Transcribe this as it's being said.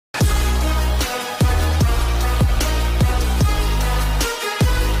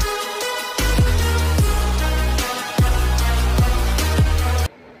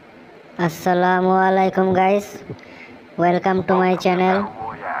আসসালামুয়ালাইকুম guys, welcome to my channel.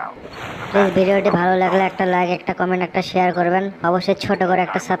 Please ভিডিওটি ভালো লাগলে একটা লাইক, একটা কমেন্ট, একটা শেয়ার করবেন। অবশ্যই ছোট করে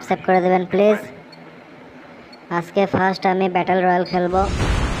একটা সাবস্ক্রাইব করে দেবেন প্লিজ। আজকে ফার্স্ট আমি ব্যাটল রয়্যাল খেলবো,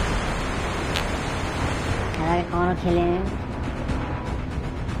 এর আগে কখনো খেলিনি।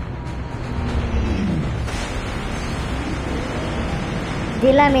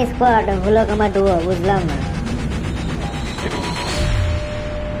 দিলাম স্কোয়াড, হলো আমার ডুয়ো, বুঝলাম না।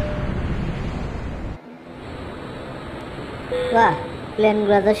 বাহ,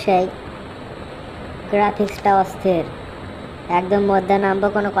 প্লেনগুলো তো সেই, গ্রাফিক্সটা অস্থির, একদম মধ্যে নামবো,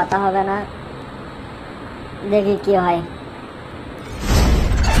 কোনো কথা হবে না, দেখি কি হয়।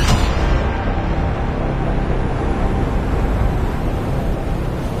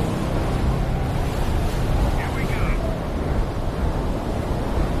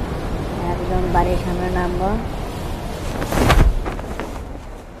 একদম বাড়ির সামনে নামবো।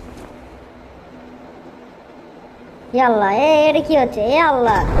 আল্লাহ, এটা কি হচ্ছে?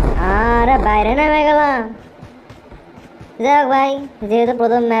 আল্লাহ, আরে বাইরে নেমে গেলাম। যাক ভাই, যেহেতু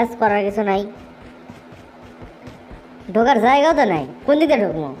প্রথম ম্যাচ, করার কিছু নাই। ঢোকার জায়গাও তো নাই, কোন দিকে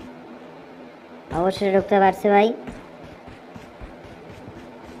ঢুকবো? অবশ্যই ঢুকতে পারছি ভাই।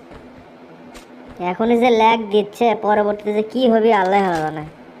 এখনই যে ল্যাগ দিচ্ছে, পরবর্তীতে যে কি হবে আল্লাহ হবে না।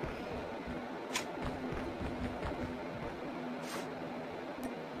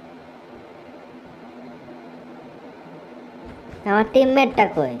 আমার টিমমেটটা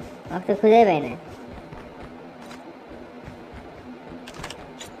কই? ওকে খুঁজে পাই না।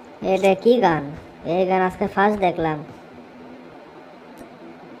 এটা কি গান? এই গান আজকে ফার্স্ট দেখলাম।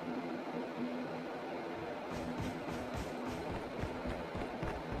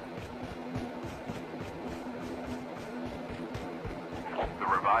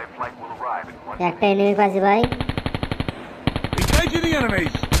 একটা এনিমি পাচ্ছি ভাই।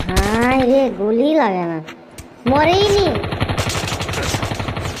 হাই রে, গুলি লাগে না, মরেই নি।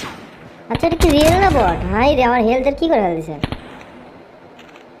 আচ্ছা, এটা কি রিয়েল না বট? হাই রে, আমার হেলথের কি করে ফেলছে?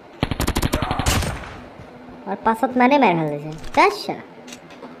 আর 5-7 মানে মেরে ফেলছে। আচ্ছা,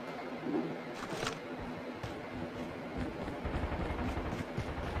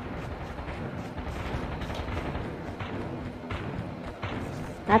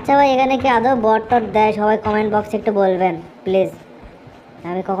 আচ্ছা ভাই, এখানে কি আদৌ বট টট দেয়? সবাই কমেন্ট বক্সে একটু বলবেন প্লিজ,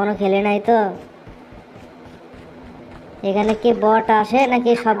 আমি কখনো খেলি নাই তো। এখানে কি বট আসে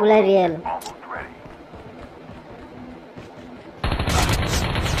নাকি সবগুলাই রিয়েল?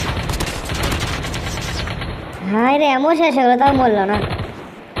 হাই রে, এমন শেষ হয়ে গেলো, তাও মরলো না।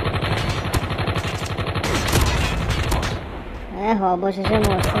 অবশেষে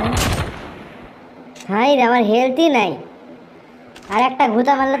মরছে। হাই রে, আমার হেলথই নাই, আর একটা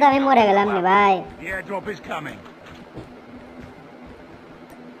ঘুতা মারলে তো আমি মরে গেলাম নি ভাই।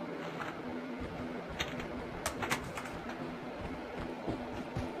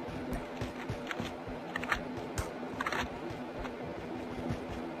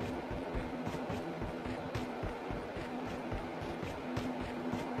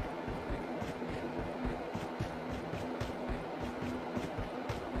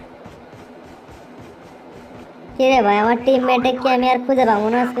 কি রে ভাই, আমার টিমমেটে কি আমি আর খুঁজে পাবো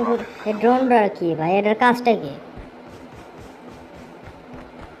না আজকে? এই ড্রোনটা কি ভাই, এটার কাজটা কি?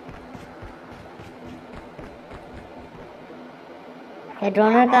 এই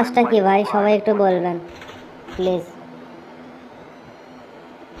ড্রোনের কাজটা কি ভাই, সবাই একটু বলবেন প্লিজ।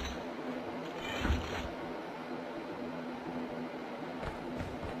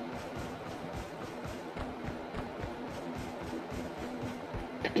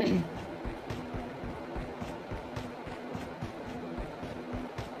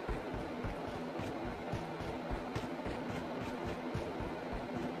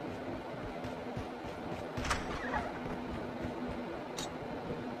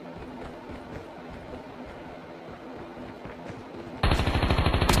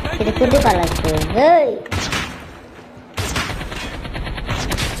 এটা কুটি পালাচ্ছে,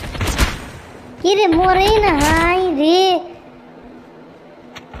 কি রে, মরেই না। হাই রে,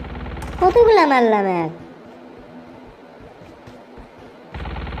 কতগুলা মারলাম এক।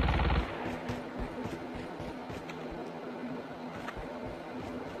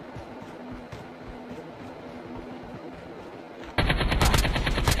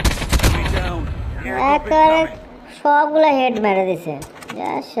 সবগুলা হেড মেরে দিছে।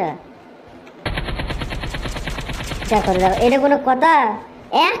 আচ্ছা, দেখো দেখো, এটা কোনো কথা?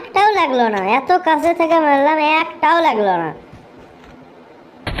 একটাও লাগলো না, এত কাছে থেকে মারলাম, একটাও লাগলো না।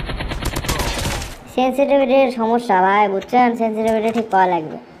 সেন্সিটিভিটির সমস্যা ভাই, বুঝছেন? সেন্সিটিভিটি ঠিক করা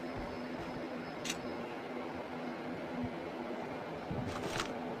লাগবে।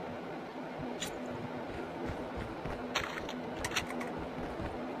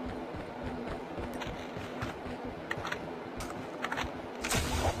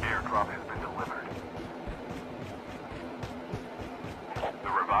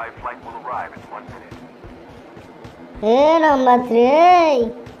 এ নাম্বার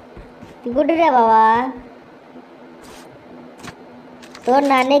 3 তুই গুটি রে বাবা তোর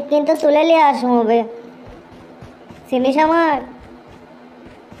নানি কিন্তু তুলে নিয়ে আসবে চিনিস আমার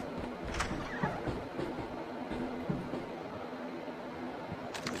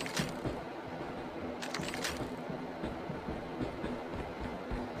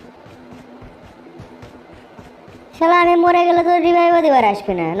শালা আমি মরে গেলে তো রিভাইভ দিবার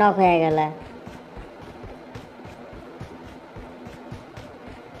আসবি না নক হয়ে গেলে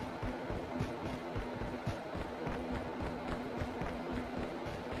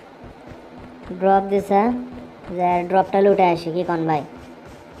ড্রপ দিছে যে ড্রপটা লুটে আসি কি কোন ভাই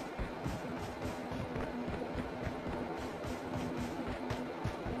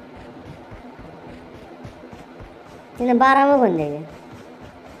কিন্তু বাড়াবো কোন দিকে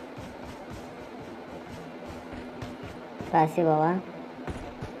পাশে বাবা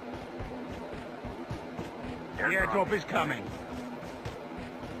The airdrop is coming.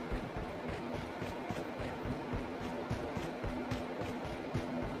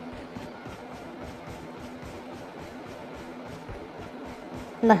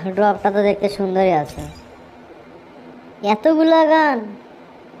 বাহ ড্রপটা তো দেখতে সুন্দরই আছে এতগুলা গান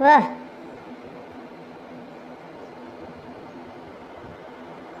বাহ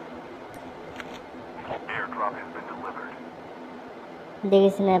Airdrop has been delivered. দেখি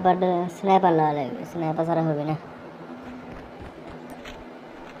স্নাইপার লাগা লাগবে স্নাইপার ছাড়া হবে না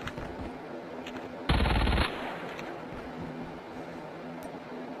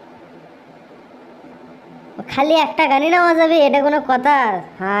খালি একটা গানই নেওয়া যাবে এটা কোনো কথা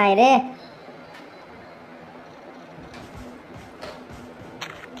হায় রে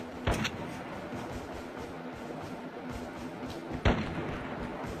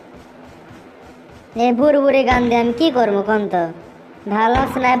এ বুড়ি গান দিয়ে আমি কি করবো কোন তো ঢাললাম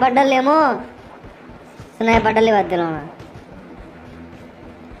স্নাইপারটা লেমো স্নাইপারটা লেবার দিল না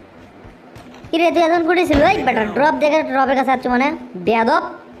কিরে তুই এখন কুটেছিল ওই বেটা ড্রপ দেখে ড্রপের কাছে আসছো মানে বেয়াদব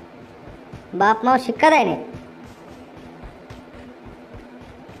বাপ মাও শিক্ষা দেয়নি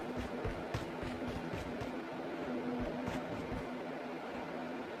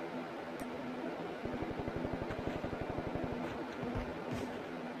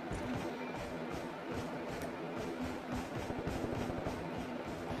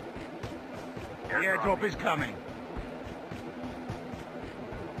The airdrop is coming.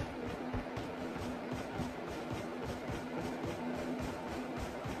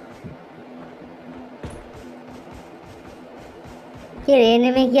 কি রে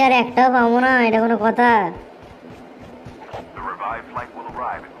নেমে কি আর একটাও পাবো না এটা কোনো কথা The revived flight will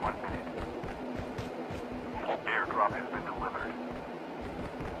arrive in 1 minute. Airdrop has been delivered.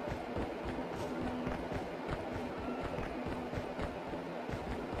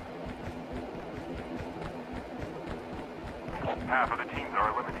 Half of the teams are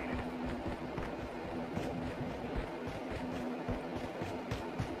eliminated.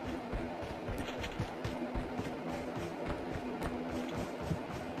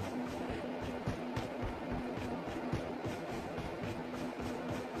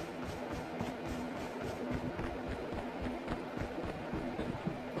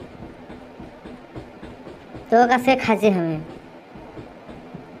 তোর কাছে খাচ্ছি আমি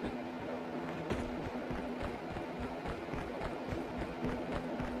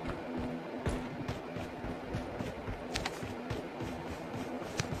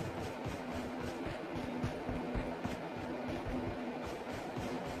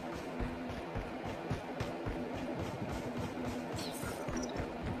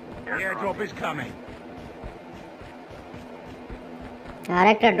The airdrop is coming. আর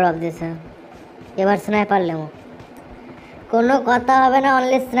একটা ড্রপ দিছে এবার স্নাইপার লেমো কোনো কথা হবে না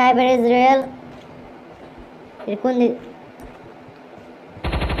অনলি স্নাইপার ইজ রিয়েল এর কোন দিক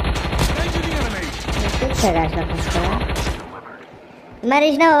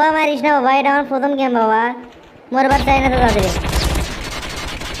মারিস না বাবা এটা আমার প্রথম গেম বাবা মরবার চাই না তো তাদের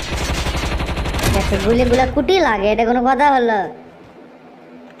গুলিগুলা কুটি লাগে এটা কোনো কথা হলো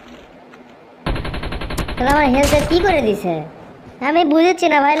আমার হেলথ কি করে দিছে আমি বুঝেছি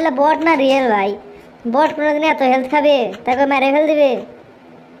না ভাই বট না রিয়েল ভাই বট কোনোদিন এত হেলথ খাবে তাকে মেরে ফেল দিবে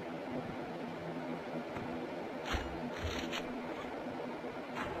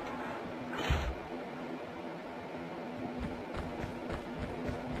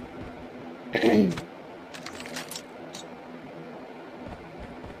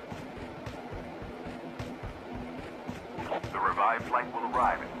The revived flight will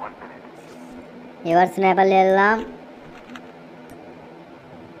arrive in 1 minute. এবার স্নাইপার নিয়ে এলাম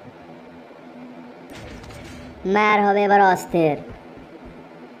মার হবে এবার অস্থির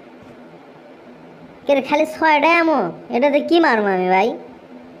এর খালি 6টা আমো, এটাতে কি মারবো আমি ভাই?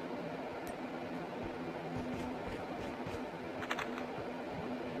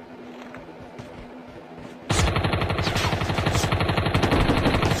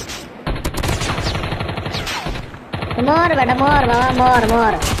 মর বেটা মর, বাবা মর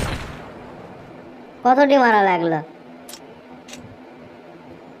মর। কতটি মারা লাগলো?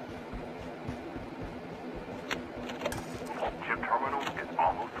 Chip terminal is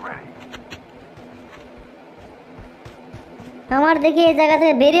almost ready. আমার দেখি এই জায়গা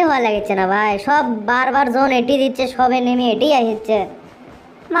থেকে বেরিয়ে হওয়া লাগছে না ভাই, সব বারবার জোন এটি দিচ্ছে, সবে নেমে এটি আসছে।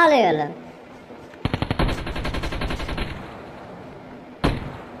 ভালো গেল।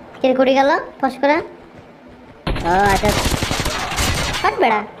 কিরকুড়ি গেল ফস করে। ও আচ্ছা হাট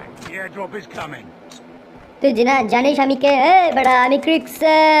বেড়া, The airdrop is coming. তুই জানিস আমি কে? এ বেড়া আমি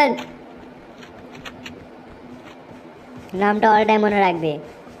ক্রিক্সেন। নামটা অল টাইম মনে রাখবে।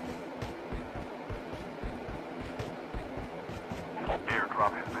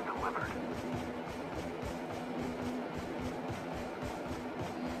 Airdrop has been delivered.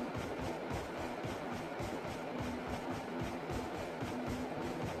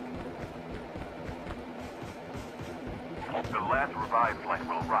 The last revived flight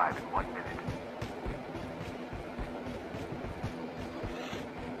will arrive in 1 minute.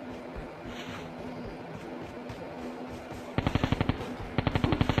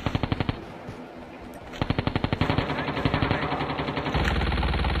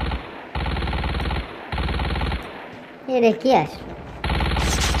 এরে কি আস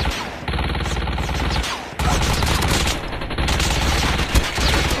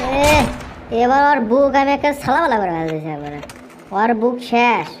এবার ওর বুক আমি একটা সালাবালা করে ফেল দিয়েছি একবারে। ওর বুক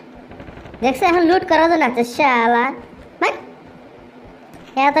শেষ দেখছে, এখন লুট করার জন্য আছে শালা ভাই।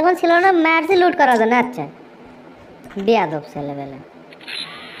 এতক্ষণ ছিল না মারছি লুট করার জন্য। আচ্ছা বেয়াদব ছেলেবেলা।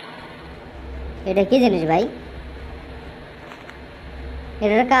 এটা কি জিনিস ভাই?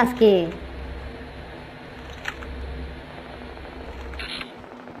 এটার কাজ কি?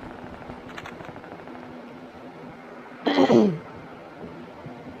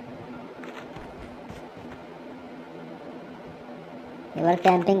 এবার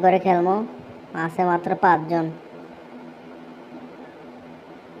ক্যাম্পিং করে খেলবো, আছে মাত্র 5 জন।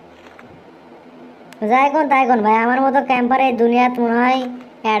 যাই কোন তাই কোন ভাই, আমার মতো ক্যাম্পার এই দুনিয়াতে মনে হয়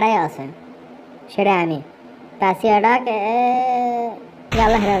এটাই আছে, সেটা আমি কাশি আডাক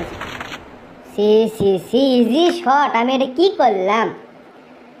গেল Herald. C C C easy shot. আমি এটা কি করলাম?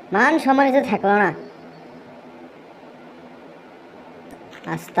 মান সম্মানিত থাকলো না।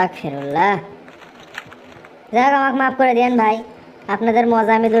 আস্তাগফিরুল্লাহ। যাই হোক আমাকে মাফ করে দিয়েন ভাই, আপনাদের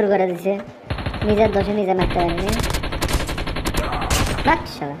মজা আমি দূর করে দিছি। নিজের দোষে নিজে মারতে পারিনি।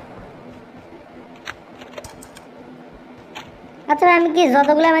 আচ্ছা আমি কি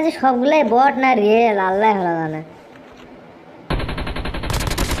যতগুলো মাঝে সবগুলাই বট না রিয়েল? আল্লাহ ভালো জানে।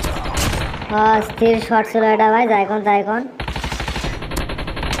 স্থির শট ছিল এটা ভাই। যাই কোন তাই কোন।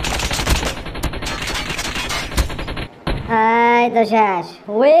 এই তো শেষ।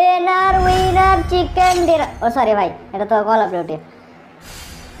 Winner winner chicken dinner. ও সরি ভাই, এটা তো কল অফ ডিউটি।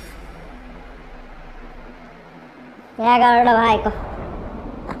 11টা ভাই।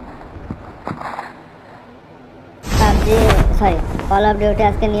 PUBG sorry call of duty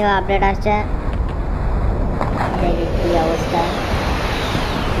আজকে নিউ আপডেট আসছে। দেখি কি অবস্থা,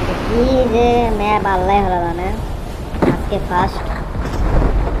 কি যে ম্যাপ আল্লাহ হলো জানে। আজকে ফার্স্ট,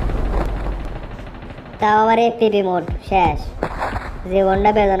 তাও আবার এপিবি মোড শেষ। জীবনটা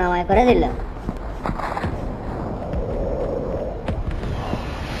বেদনাময় করে দিল।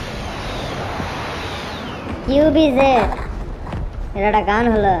 কিউবিজে এটা একটা গান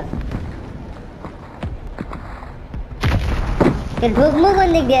হলো। ঢুকমু কোন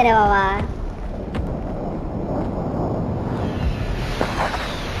দিক দিয়ে রে বাবা?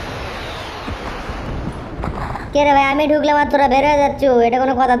 কে রে ভাই? আমি ঢুকলাম আর তোরা বের হয়ে যাচ্ছ, এটা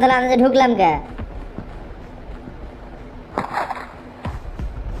কোনো কথা? তাহলে আমি যে ঢুকলাম কে?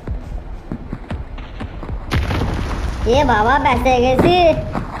 এ বাবা বেঁচে গেছি।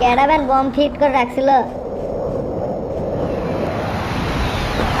 ক্যাডাম্যান বম ফিট করে রাখছিল।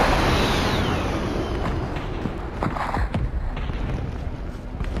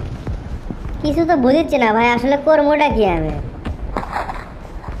 কিছু তো বুঝিচ্ছি না ভাই, আসলে কর্মটা কি? আমি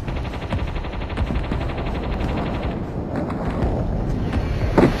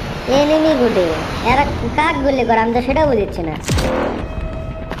এনিমি গুলি, এরা কাক গুলি করে, আমি তো সেটা বুঝিচ্ছি না।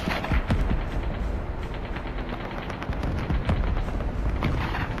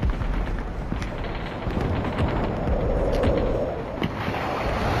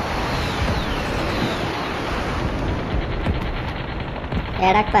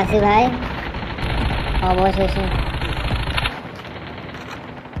 এরাক পাশি ভাই। অবশেষে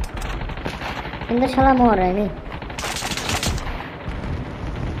কিন্তু শালা মরেনি।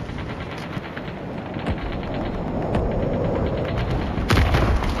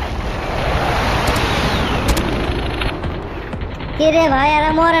 কি রে ভাই,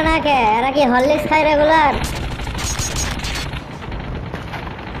 এরা মরে না কে? এরা কি হরলিক্স খায় রেগুলার?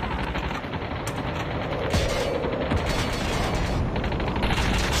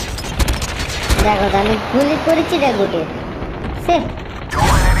 দেখো তো আমি গুলি করেছি রে গুটে। সে Don't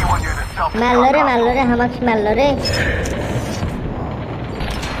let anyone near the self-destruct মারলো রে হামাক মারলো রে।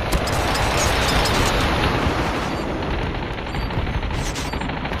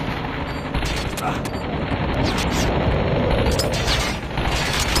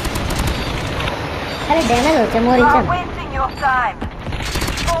 আরে ড্যামেজ হচ্ছে, মরিছে। wasting your time.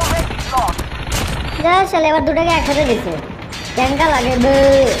 Already lost. যা শালা এবার দুটাকে একসাথে দিছে, ট্যাঙ্কা লাগে বে।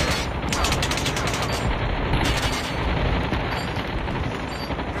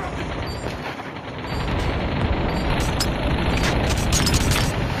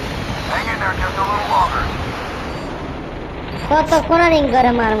 Hang in there just a little longer. কতক্ষণ রিং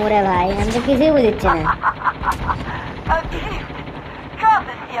করে মারমুরে ভাই, আমি তো কিছুই বুঝিচ্ছি না। A gift.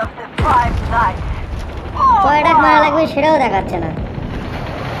 Courtesy of the five nights. কয়টা মারা লাগবে সেটাও দেখাচ্ছে না।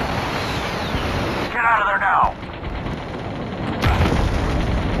 Get out of there now.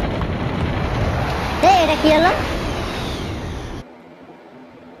 এই এটা কি হলো?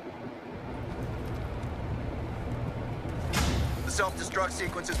 The self-destruct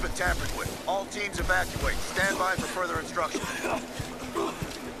sequence has been tampered with. All teams evacuate. Stand by for further instructions.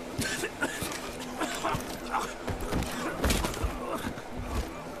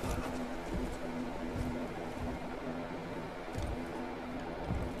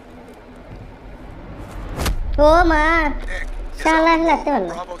 ও মা, Nick, শালা লাগতে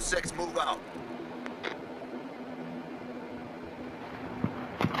পারলো। Bravo 6, move out.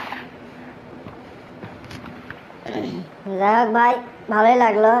 যাই হোক ভাই, ভালোই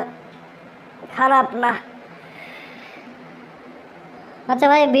লাগলো, খারাপ না। আচ্ছা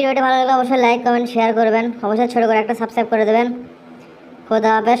ভাই, ভিডিওটি ভালো লাগলে অবশ্যই লাইক কমেন্ট শেয়ার করবেন, অবশ্যই ছোটো করে একটা সাবস্ক্রাইব করে দেবেন। খোদা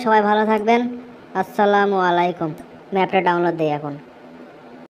হাফেজ, সবাই ভালো থাকবেন। আসসালামু আলাইকুম। ম্যাপটা ডাউনলোড দিই এখন।